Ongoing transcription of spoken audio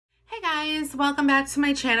Hi guys, welcome back to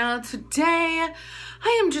my channel. Today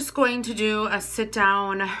I am just going to do a sit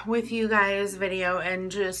down with you guys video and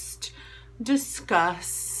just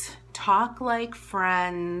discuss, talk like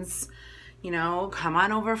friends, you know, come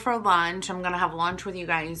on over for lunch. I'm gonna have lunch with you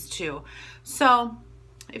guys too. So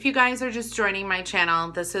if you guys are just joining my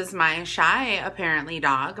channel, this is my shy apparently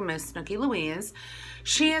dog, Miss Snooki Louise.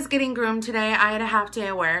 She is getting groomed today. I had a half day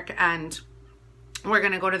of work and we're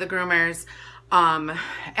gonna go to the groomers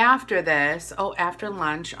after this. Oh, after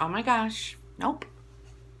lunch. Oh my gosh. Nope.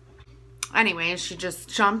 Anyway, she just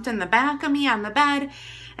jumped in the back of me on the bed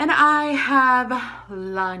and I have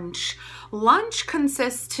lunch. Lunch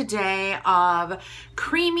consists today of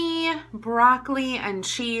creamy broccoli and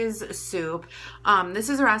cheese soup. This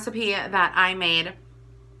is a recipe that I made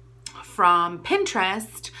from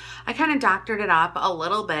Pinterest. I kind of doctored it up a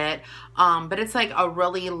little bit, but it's like a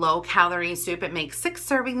really low calorie soup. It makes 6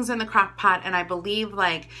 servings in the crock pot, and I believe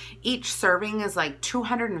like each serving is like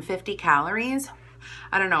 250 calories.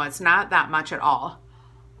 I don't know, it's not that much at all.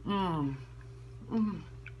 And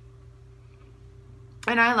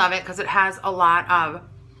I love it because it has a lot of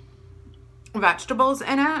vegetables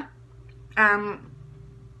in it.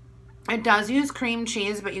 It does use cream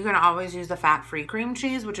cheese, but you can always use the fat-free cream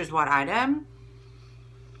cheese, which is what I did.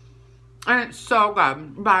 And it's so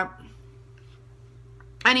good. But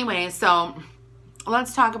anyway, so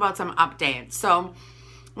let's talk about some updates. So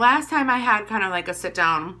last time I had kind of like a sit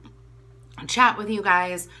down chat with you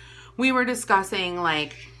guys, we were discussing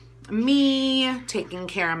like me taking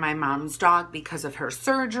care of my mom's dog because of her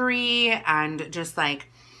surgery and just like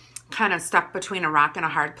kind of stuck between a rock and a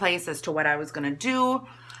hard place as to what I was going to do.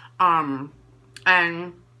 And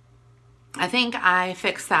I think I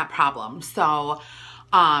fixed that problem. So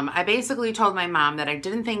I basically told my mom that I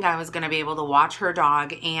didn't think I was going to be able to watch her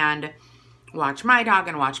dog and watch my dog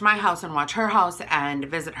and watch my house and watch her house and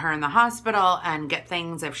visit her in the hospital and get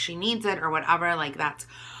things if she needs it or whatever. Like that's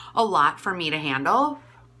a lot for me to handle.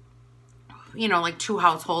 You know, like 2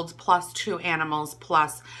 households plus 2 animals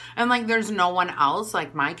plus, and like there's no one else.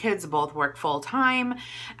 Like my kids both work full time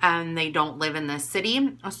and they don't live in this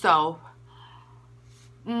city. So,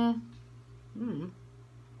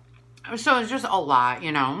 so it's just a lot,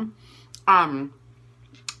 you know.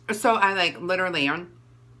 So I like literally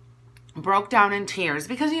broke down in tears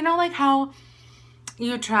because you know like how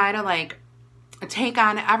you try to like take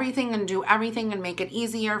on everything and do everything and make it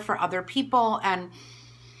easier for other people, and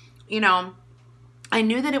you know, I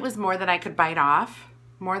knew that it was more than I could bite off,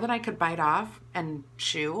 and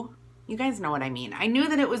chew. You guys know what I mean. I knew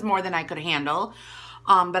that it was more than I could handle,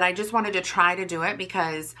 but I just wanted to try to do it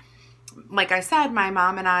because, like I said, my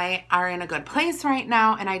mom and I are in a good place right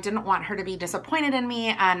now, and I didn't want her to be disappointed in me.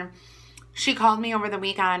 And she called me over the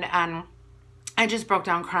weekend, and I just broke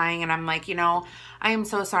down crying, and I'm like, you know, I am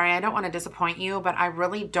so sorry. I don't want to disappoint you, but I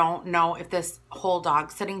really don't know if this whole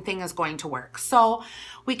dog sitting thing is going to work. So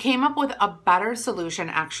we came up with a better solution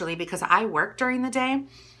actually because I work during the day.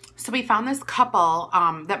 So we found this couple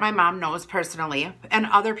that my mom knows personally, and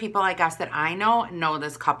other people I guess that I know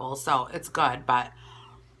this couple. So it's good, but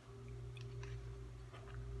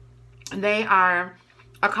they are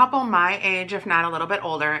a couple my age, if not a little bit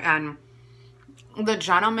older, and the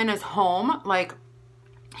gentleman is home, like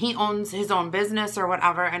he owns his own business or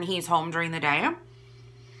whatever, and he's home during the day,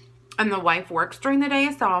 and the wife works during the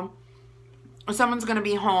day. So someone's going to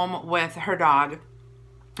be home with her dog,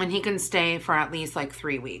 and he can stay for at least like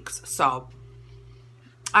 3 weeks. So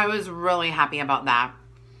I was really happy about that.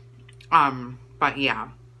 But yeah,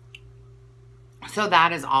 so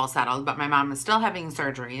that is all settled, but my mom is still having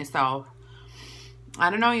surgery. So I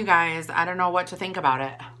don't know, you guys, I don't know what to think about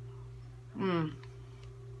it.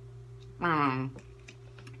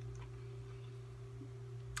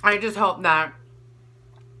 I just hope that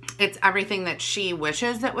it's everything that she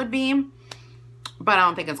wishes it would be, but I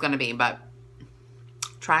don't think it's going to be, but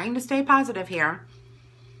trying to stay positive here.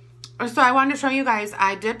 So I wanted to show you guys,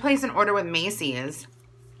 I did place an order with Macy's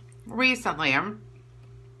recently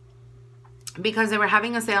because they were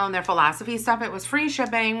having a sale on their philosophy stuff. It was free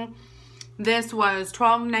shipping. This was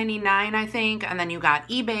 $12.99, I think, and then you got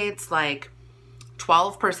EBATES, like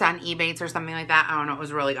 12% EBATES or something like that. I don't know. It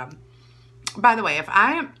was really good. By the way, if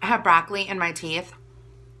I have broccoli in my teeth,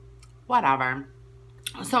 whatever.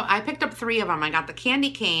 So I picked up 3 of them. I got the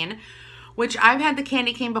candy cane, which I've had the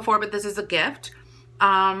candy cane before, but this is a gift.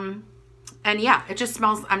 And yeah, it just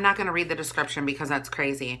smells. I'm not going to read the description because that's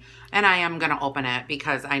crazy. And I am going to open it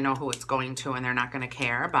because I know who it's going to and they're not going to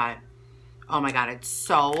care. But oh my God, it's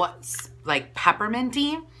so like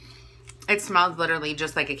pepperminty. It smells literally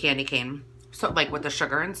just like a candy cane. So like with the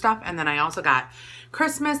sugar and stuff. And then I also got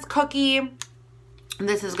Christmas cookie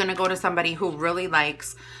This is going to go to somebody who really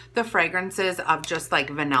likes the fragrances of just like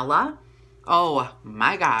vanilla. Oh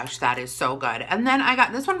my gosh, that is so good. And then I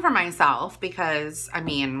got this one for myself because, I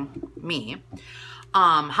mean, me.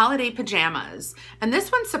 Holiday pajamas. And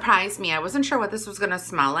this one surprised me. I wasn't sure what this was going to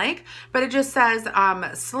smell like, but it just says,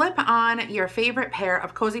 slip on your favorite pair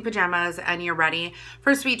of cozy pajamas and you're ready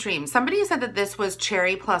for sweet dreams. Somebody said that this was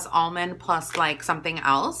cherry plus almond plus like something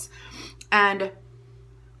else. And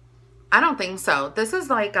I don't think so. This is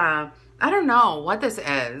like, I don't know what this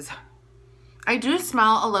is. I do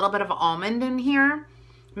smell a little bit of almond in here,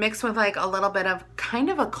 mixed with like a little bit of kind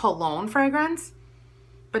of a cologne fragrance,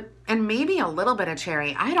 but, and maybe a little bit of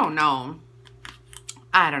cherry. I don't know.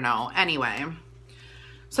 I don't know. Anyway,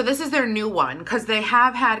 so this is their new one because they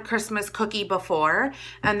have had Christmas cookie before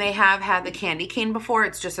and they have had the candy cane before.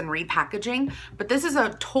 It's just in repackaging, but this is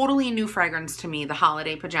a totally new fragrance to me, the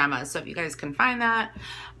holiday pajamas. So if you guys can find that,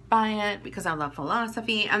 buy it because I love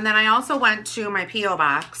philosophy. And then I also went to my P.O.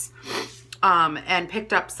 box and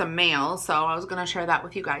picked up some mail. So I was going to share that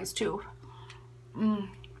with you guys too.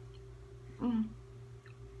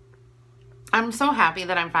 I'm so happy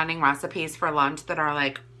that I'm finding recipes for lunch that are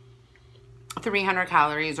like 300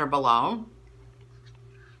 calories or below.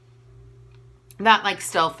 That like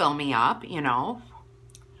still fill me up, you know.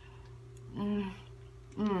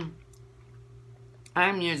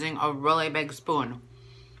 I'm using a really big spoon.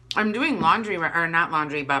 I'm doing laundry, or not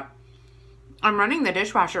laundry, but I'm running the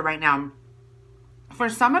dishwasher right now. For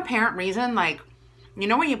some apparent reason, like, you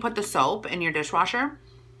know when you put the soap in your dishwasher?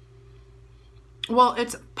 Well,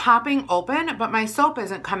 it's popping open, but my soap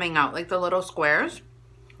isn't coming out, like the little squares.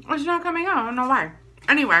 It's not coming out. I don't know why.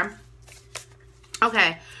 Anyway,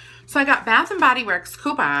 okay, so I got Bath & Body Works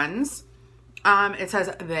coupons. It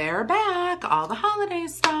says they're back, all the holiday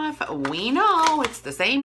stuff. We know it's the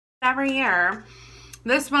same every year.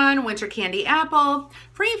 This one, Winter Candy Apple,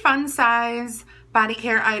 free fun size body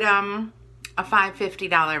care item, a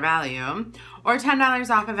 $5.50 value, or $10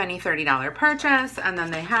 off of any $30 purchase. And then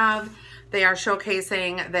they are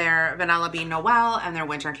showcasing their Vanilla Bean Noel and their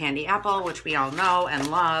Winter Candy Apple, which we all know and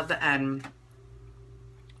love. And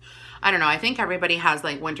I don't know, I think everybody has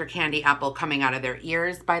like Winter Candy Apple coming out of their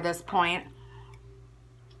ears by this point.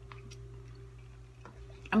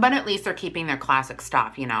 But at least they're keeping their classic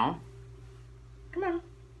stuff, you know? Come on.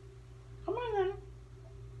 Come on then.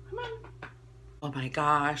 Come on. Oh my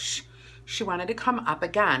gosh. She wanted to come up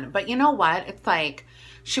again. But you know what? It's like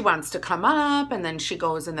she wants to come up and then she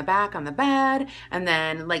goes in the back on the bed and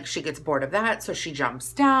then like she gets bored of that. So she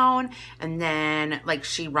jumps down and then like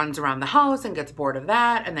she runs around the house and gets bored of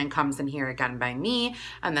that and then comes in here again by me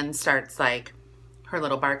and then starts like her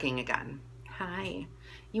little barking again. Hi.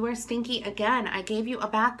 You are stinky again. I gave you a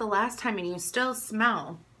bath the last time and you still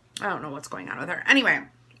smell. I don't know what's going on with her. Anyway,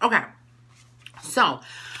 okay. So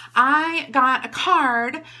I got a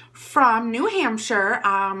card from New Hampshire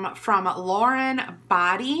from Lauren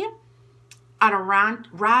Body out of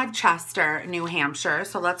Rochester, New Hampshire.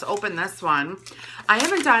 So let's open this one. I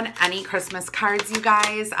haven't done any Christmas cards, you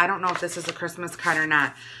guys. I don't know if this is a Christmas card or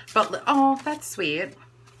not. But, oh, that's sweet.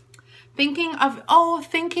 Thinking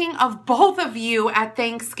of both of you at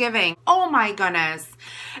Thanksgiving. Oh my goodness.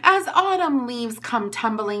 As autumn leaves come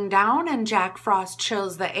tumbling down and Jack Frost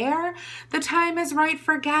chills the air, the time is right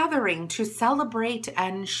for gathering to celebrate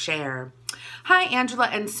and share. Hi, Angela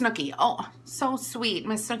and Snooki. Oh, so sweet,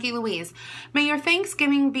 Miss Snooki Louise. May your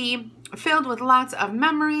Thanksgiving be filled with lots of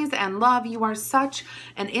memories and love. You are such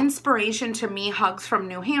an inspiration to me. Hugs from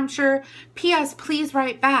New Hampshire. P.S. Please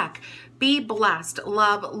write back. Be blessed.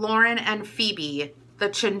 Love, Lauren and Phoebe, the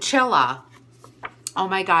chinchilla. Oh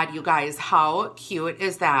my God, you guys, how cute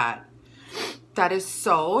is that? That is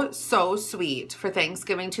so, so sweet for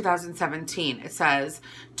Thanksgiving 2017. It says,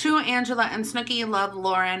 to Angela and Snooki, love,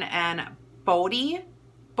 Lauren and Bodie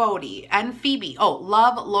and Phoebe. Oh,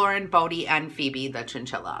 love, Lauren, Bodie and Phoebe, the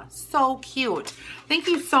chinchilla. So cute. Thank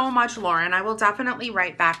you so much, Lauren. I will definitely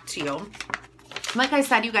write back to you. Like I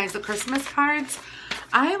said, you guys, the Christmas cards,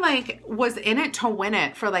 I like was in it to win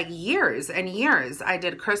it for like years and years. I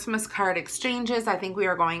did Christmas card exchanges. I think we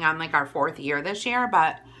are going on like our 4th year this year,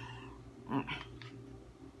 but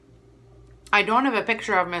I don't have a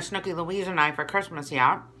picture of Miss Snooki Louise and I for Christmas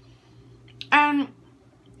yet. And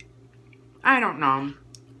I don't know.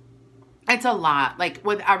 It's a lot. Like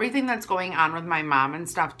with everything that's going on with my mom and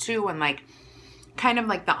stuff too, and like kind of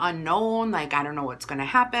like the unknown, like I don't know what's going to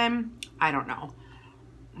happen. I don't know.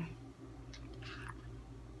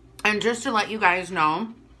 And just to let you guys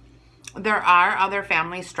know, there are other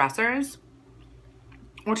family stressors,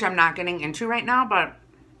 which I'm not getting into right now, but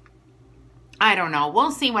I don't know.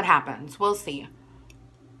 We'll see what happens. We'll see.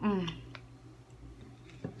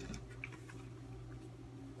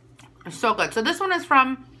 So good. So this one is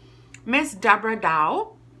from Miss Deborah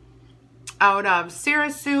Dow out of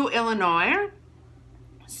Syracuse, Illinois.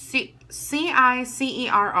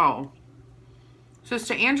 C-I-C-E-R-O. So it's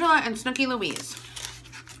to Angela and Snooki Louise.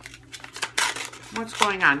 What's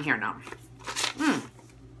going on here now?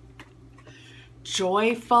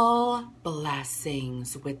 Joyful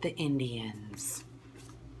blessings with the Indians.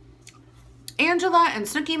 Angela and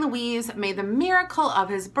Snooki Louise, may the miracle of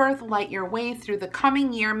his birth light your way through the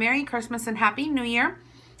coming year. Merry Christmas and Happy New Year.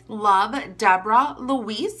 Love, Deborah,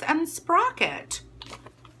 Louise, and Sprocket.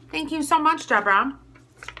 Thank you so much, Deborah.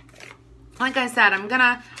 Like I said, I'm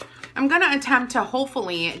gonna attempt to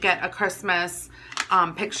hopefully get a Christmas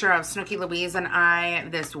picture of Snooki Louise and I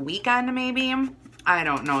this weekend, maybe. I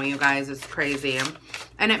don't know, you guys. It's crazy.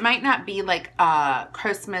 And it might not be like a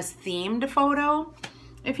Christmas themed photo,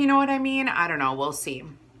 if you know what I mean. I don't know. We'll see.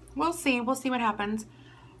 We'll see. We'll see what happens.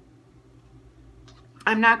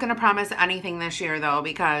 I'm not going to promise anything this year, though,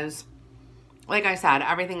 because, like I said,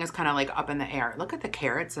 everything is kind of like up in the air. Look at the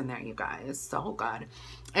carrots in there, you guys. So good.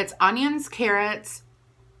 It's onions, carrots,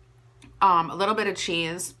 a little bit of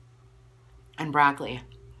cheese, and broccoli.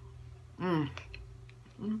 And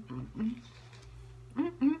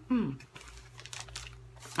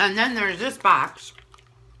then there's this box.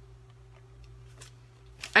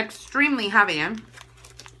 Extremely heavy.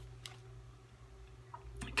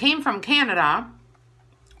 Came from Canada.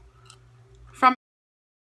 From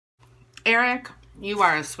Eric. You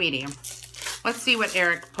are a sweetie. Let's see what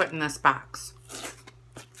Eric put in this box.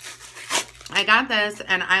 I got this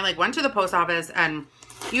and I like went to the post office, and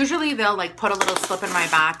usually they'll like put a little slip in my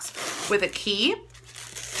box with a key,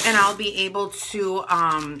 and I'll be able to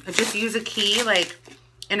just use a key like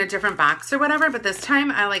in a different box or whatever. But this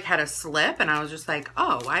time I like had a slip, and I was just like,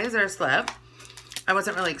 oh, why is there a slip? I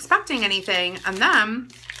wasn't really expecting anything. And then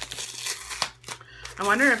I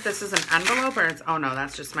wonder if this is an envelope or it's, oh no,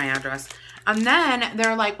 that's just my address. And then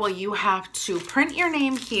they're like, well, you have to print your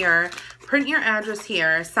name here, print your address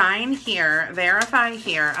here, sign here, verify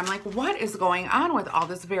here. I'm like, what is going on with all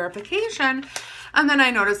this verification? And then I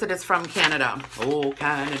noticed that it's from Canada. Oh,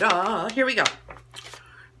 Canada. Here we go.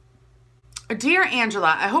 Dear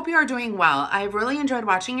Angela, I hope you are doing well. I really enjoyed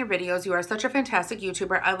watching your videos. You are such a fantastic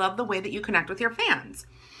YouTuber. I love the way that you connect with your fans.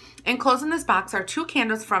 Enclosed in this box are 2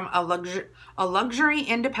 candles from a luxury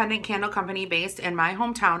independent candle company based in my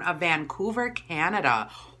hometown of Vancouver,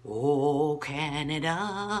 Canada. Oh,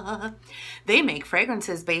 Canada. They make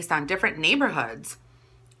fragrances based on different neighborhoods.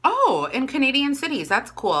 Oh, in Canadian cities.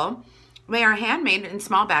 That's cool. They are handmade in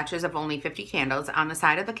small batches of only 50 candles. On the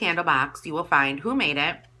side of the candle box, you will find who made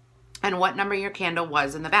it and what number your candle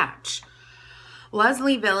was in the batch.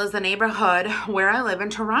 Leslieville is the neighborhood where I live in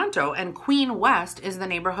Toronto, and Queen West is the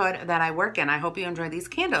neighborhood that I work in. I hope you enjoy these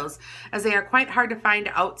candles, as they are quite hard to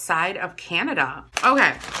find outside of Canada.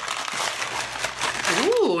 Okay.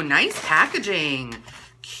 Ooh, nice packaging.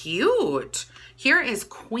 Cute. Here is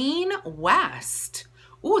Queen West.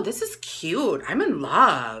 Ooh, this is cute. I'm in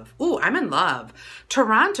love. Ooh, I'm in love.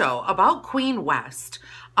 Toronto, about Queen West.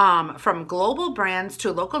 From global brands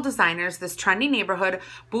to local designers, this trendy neighborhood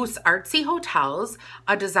boosts artsy hotels,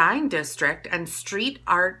 a design district, and street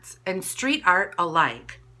art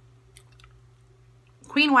alike.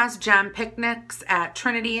 Queen West Gem picnics at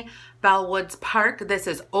Trinity Bellwoods Park. This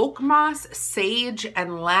is oak moss, sage,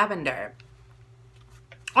 and lavender.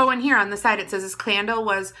 Oh, and here on the side it says this candle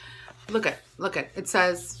was, look at, it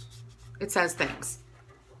says things.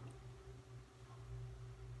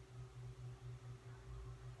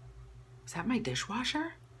 Is that my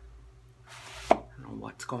dishwasher? I don't know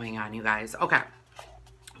what's going on, you guys. Okay.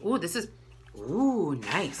 Ooh, this is, ooh,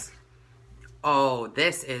 nice. Oh,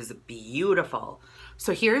 this is beautiful.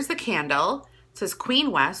 So here's the candle. It says Queen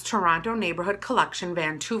West Toronto Neighborhood Collection,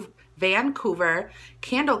 Vancouver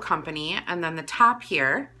Candle Company. And then the top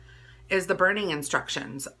here is the burning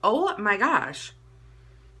instructions. Oh my gosh.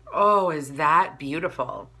 Oh, is that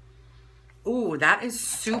beautiful? Ooh, that is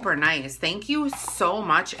super nice. Thank you so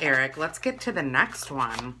much, Eric. Let's get to the next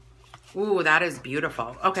one. Ooh, that is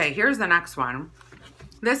beautiful. Okay, here's the next one.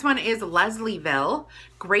 This one is Leslieville.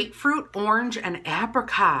 Grapefruit, orange, and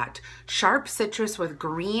apricot. Sharp citrus with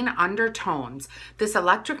green undertones. This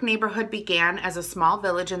electric neighborhood began as a small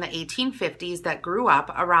village in the 1850s that grew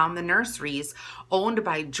up around the nurseries owned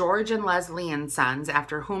by George and Leslie and Sons,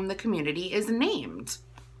 after whom the community is named.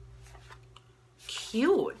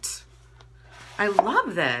 Cute. I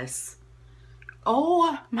love this.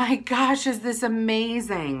 Oh my gosh, is this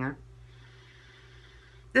amazing.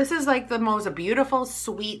 This is like the most beautiful,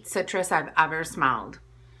 sweet citrus I've ever smelled.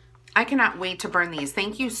 I cannot wait to burn these.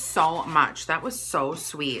 Thank you so much. That was so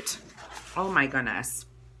sweet. Oh my goodness.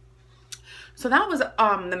 So that was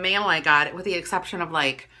the mail I got, with the exception of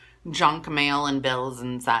like junk mail and bills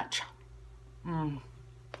and such. And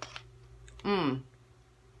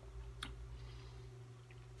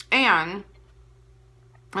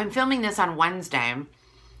I'm filming this on Wednesday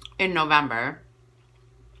in November.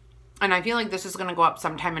 And I feel like this is going to go up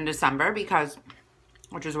sometime in December because,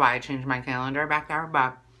 which is why I changed my calendar back there,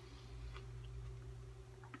 but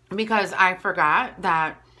because I forgot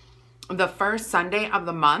that the first Sunday of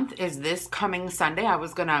the month is this coming Sunday. I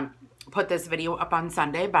was going to put this video up on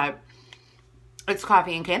Sunday, but it's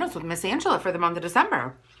Coffee and Candles with Miss Angela for the month of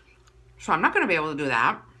December. So I'm not going to be able to do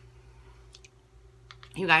that.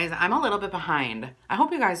 You guys, I'm a little bit behind. I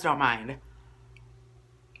hope you guys don't mind.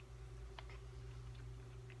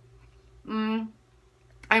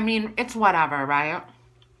 I mean, it's whatever, right?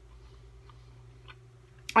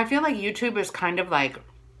 I feel like YouTube is kind of like,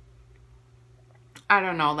 I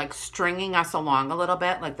don't know, like stringing us along a little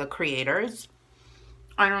bit, like the creators.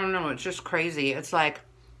 I don't know, it's just crazy. It's like,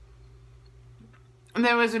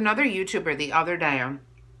 there was another YouTuber the other day,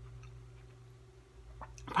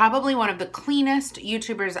 probably one of the cleanest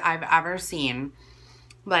YouTubers I've ever seen.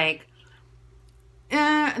 Like,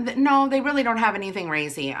 no, they really don't have anything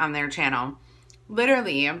racy on their channel.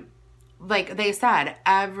 Literally, like they said,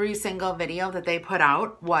 every single video that they put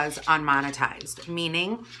out was unmonetized,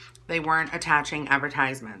 meaning they weren't attaching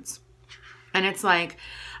advertisements. And it's like,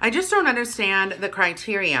 I just don't understand the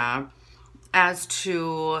criteria as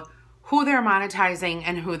to who they're monetizing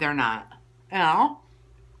and who they're not. You know?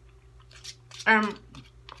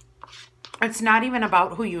 It's not even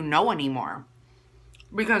about who you know anymore,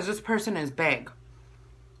 because this person is big.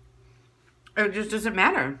 It just doesn't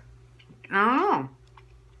matter. I don't know.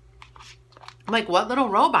 Like, what little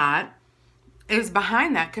robot is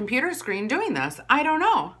behind that computer screen doing this? I don't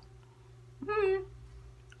know.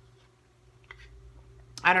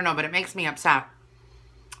 I don't know, but it makes me upset.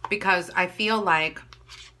 Because I feel like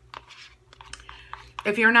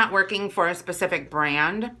if you're not working for a specific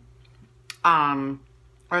brand,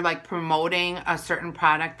 or like promoting a certain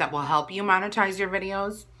product that will help you monetize your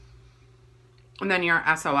videos, and then you're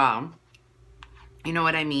SOL. You know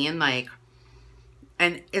what I mean? Like,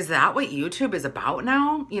 and is that what YouTube is about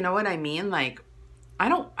now? You know what I mean? Like, I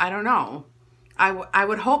don't know. I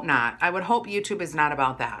would hope not. I would hope YouTube is not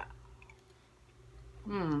about that.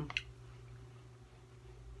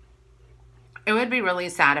 It would be really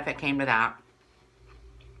sad if it came to that.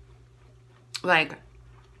 Like,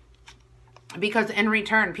 because in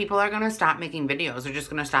return, people are going to stop making videos. They're just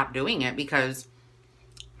going to stop doing it because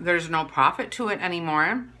there's no profit to it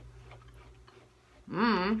anymore.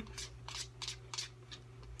 I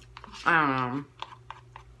don't know.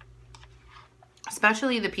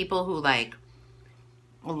 Especially the people who, like,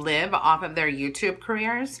 live off of their YouTube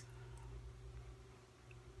careers.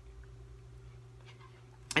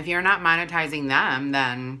 If you're not monetizing them,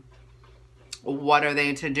 then what are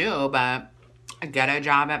they to do but get a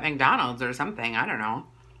job at McDonald's or something? I don't know.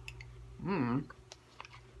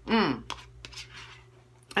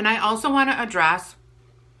 And I also want to address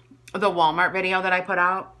the Walmart video that I put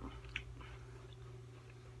out.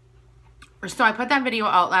 So I put that video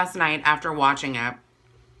out last night after watching it.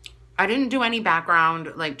 I didn't do any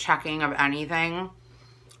background, like, checking of anything.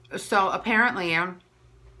 So apparently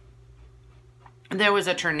there was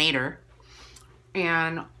a tornado,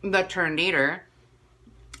 and the tornado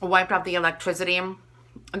wiped out the electricity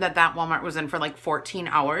that Walmart was in for like 14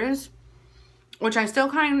 hours, which I still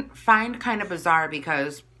find kind of bizarre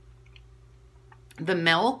because the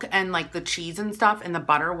milk and like the cheese and stuff and the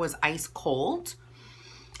butter was ice cold.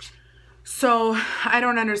 So I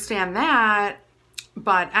don't understand that.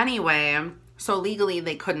 But anyway, so legally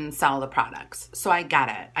they couldn't sell the products. So I get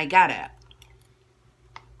it. I get it.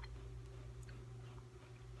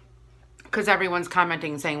 Because everyone's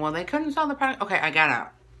commenting saying, well, they couldn't sell the product. Okay, I get it.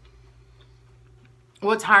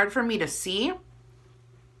 What's hard for me to see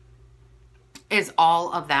is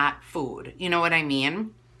all of that food. You know what I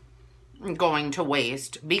mean? Going to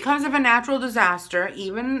waste because of a natural disaster.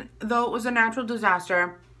 Even though it was a natural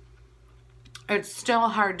disaster, it's still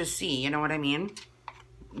hard to see. You know what I mean?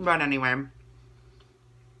 But anyway.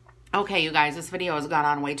 Okay, you guys, this video has gone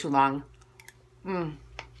on way too long.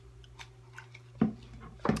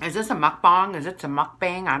 Is this a mukbang? Is it a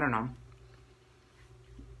mukbang? I don't know.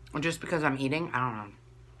 Just because I'm eating? I don't know.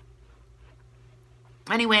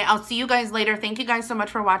 Anyway, I'll see you guys later. Thank you guys so much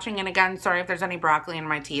for watching. And again, sorry if there's any broccoli in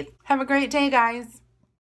my teeth. Have a great day, guys.